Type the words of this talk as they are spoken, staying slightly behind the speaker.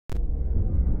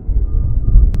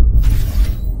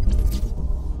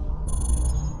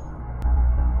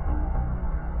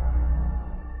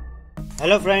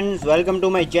Hello friends, welcome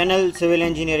to my channel Civil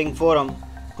Engineering Forum.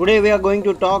 Today we are going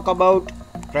to talk about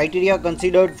criteria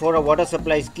considered for a water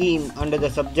supply scheme under the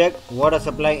subject Water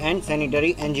Supply and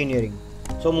Sanitary Engineering.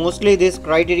 So mostly these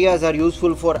criteria are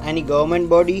useful for any government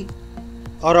body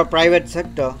or a private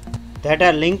sector that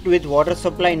are linked with water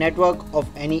supply network of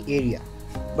any area.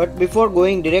 But before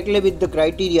going directly with the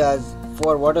criteria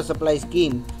for water supply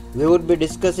scheme, we would be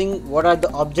discussing what are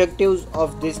the objectives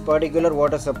of this particular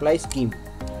water supply scheme.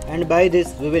 And by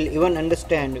this we will even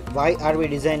understand why are we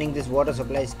designing this water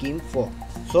supply scheme for.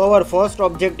 So our first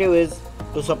objective is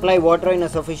to supply water in a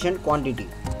sufficient quantity,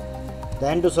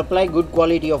 then to supply good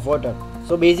quality of water.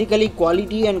 So basically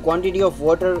quality and quantity of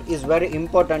water is very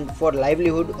important for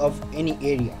livelihood of any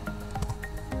area.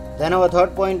 Then our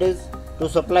third point is to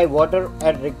supply water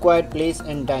at required place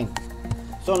and time.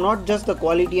 So not just the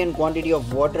quality and quantity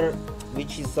of water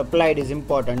which is supplied is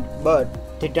important, but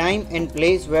the time and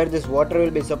place where this water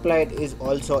will be supplied is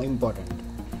also important.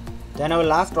 Then our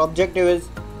last objective is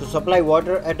to supply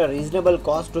water at a reasonable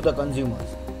cost to the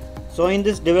consumers. So in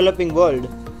this developing world,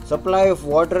 supply of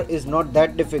water is not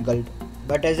that difficult,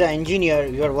 but as an engineer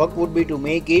your work would be to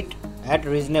make it at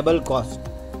reasonable cost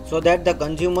so that the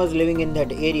consumers living in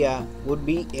that area would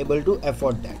be able to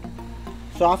afford that.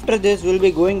 So after this we will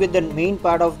be going with the main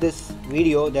part of this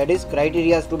video, that is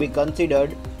criteria to be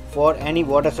considered for any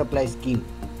water supply scheme.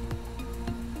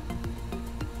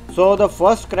 So the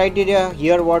first criteria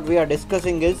here what we are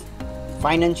discussing is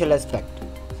financial aspect.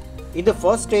 In the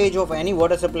first stage of any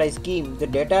water supply scheme, the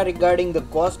data regarding the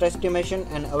cost estimation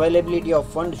and availability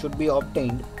of funds should be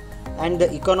obtained, and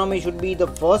the economy should be the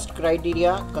first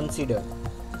criteria considered.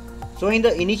 So in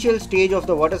the initial stage of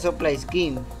the water supply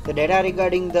scheme, the data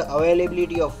regarding the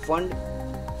availability of fund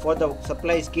for the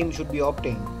supply scheme should be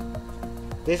obtained.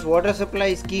 This water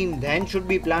supply scheme then should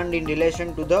be planned in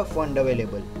relation to the fund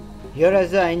available. Here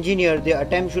as an engineer, the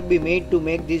attempt should be made to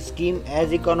make this scheme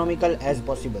as economical as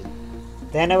possible.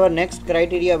 Then our next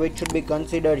criteria which should be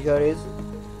considered here is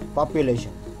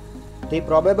population. The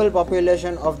probable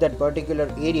population of that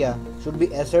particular area should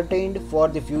be ascertained for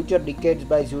the future decades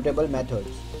by suitable methods.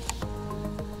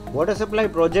 Water supply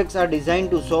projects are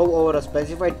designed to solve over a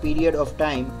specified period of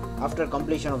time after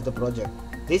completion of the project.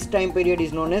 This time period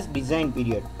is known as design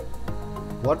period.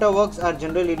 Water works are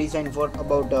generally designed for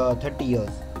about 30 years.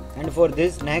 And for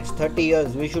this next 30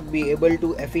 years we should be able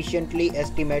to efficiently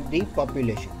estimate the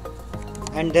population.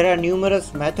 And there are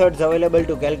numerous methods available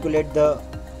to calculate the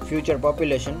future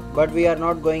population, but we are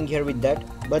not going here with that.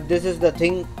 But this is the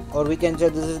thing, or we can say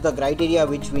this is the criteria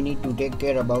which we need to take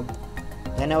care about.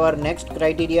 Then our next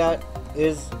criteria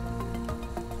is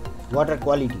water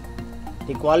quality.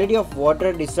 The quality of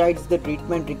water decides the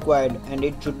treatment required and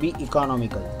it should be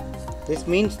economical. This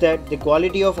means that the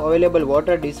quality of available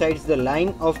water decides the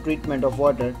line of treatment of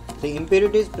water. The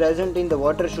impurities present in the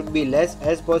water should be less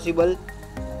as possible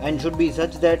and should be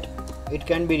such that it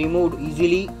can be removed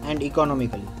easily and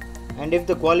economically. And if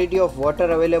the quality of water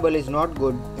available is not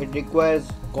good, it requires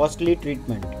costly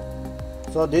treatment.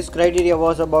 So this criteria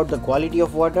was about the quality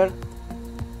of water,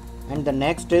 and the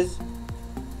next is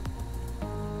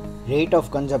rate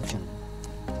of consumption.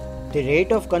 The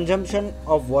rate of consumption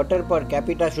of water per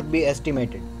capita should be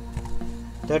estimated.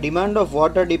 The demand of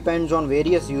water depends on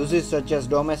various uses such as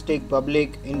domestic,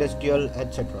 public, industrial,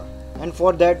 etc. And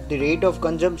for that, the rate of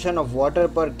consumption of water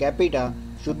per capita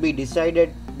should be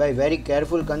decided by very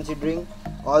careful considering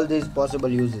all these possible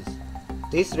uses.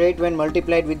 This rate, when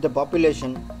multiplied with the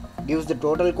population, gives the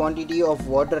total quantity of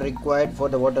water required for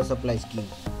the water supply scheme.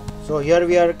 So here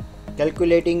we are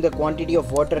calculating the quantity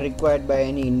of water required by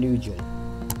any individual.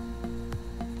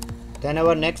 Then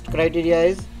our next criteria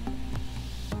is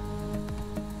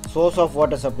source of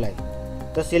water supply.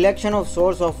 The selection of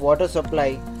source of water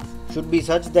supply should be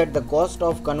such that the cost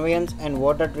of conveyance and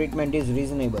water treatment is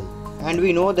reasonable. And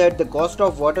we know that the cost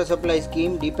of water supply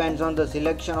scheme depends on the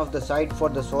selection of the site for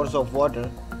the source of water,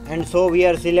 and so we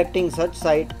are selecting such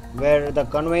site where the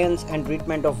conveyance and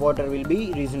treatment of water will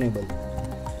be reasonable.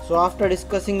 So after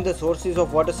discussing the sources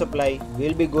of water supply, we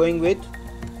will be going with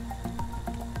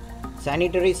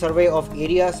sanitary survey of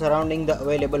area surrounding the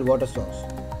available water source.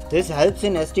 This helps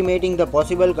in estimating the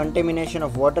possible contamination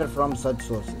of water from such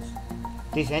sources.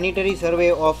 The sanitary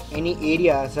survey of any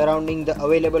area surrounding the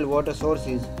available water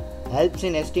sources helps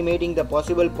in estimating the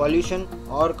possible pollution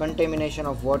or contamination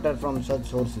of water from such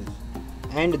sources.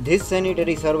 And this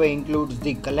sanitary survey includes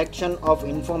the collection of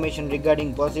information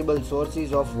regarding possible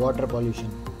sources of water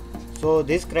pollution. So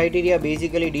this criteria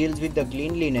basically deals with the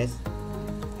cleanliness.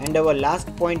 And our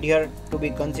last point here to be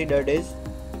considered is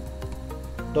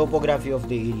topography of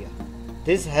the area.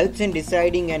 This helps in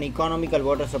deciding an economical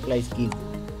water supply scheme.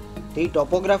 The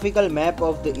topographical map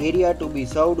of the area to be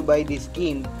served by the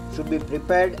scheme should be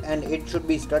prepared, and it should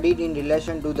be studied in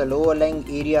relation to the lower lying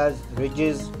areas,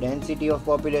 ridges, density of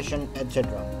population, etc.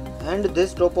 And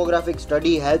this topographic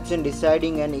study helps in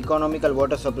deciding an economical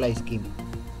water supply scheme.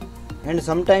 And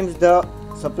sometimes the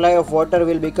supply of water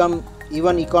will become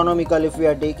even economical if we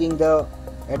are taking the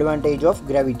advantage of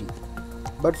gravity.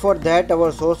 But for that,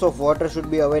 our source of water should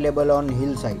be available on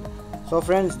hillside. So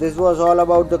friends, this was all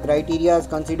about the criteria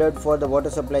considered for the water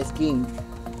supply scheme.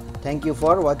 Thank you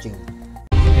for watching.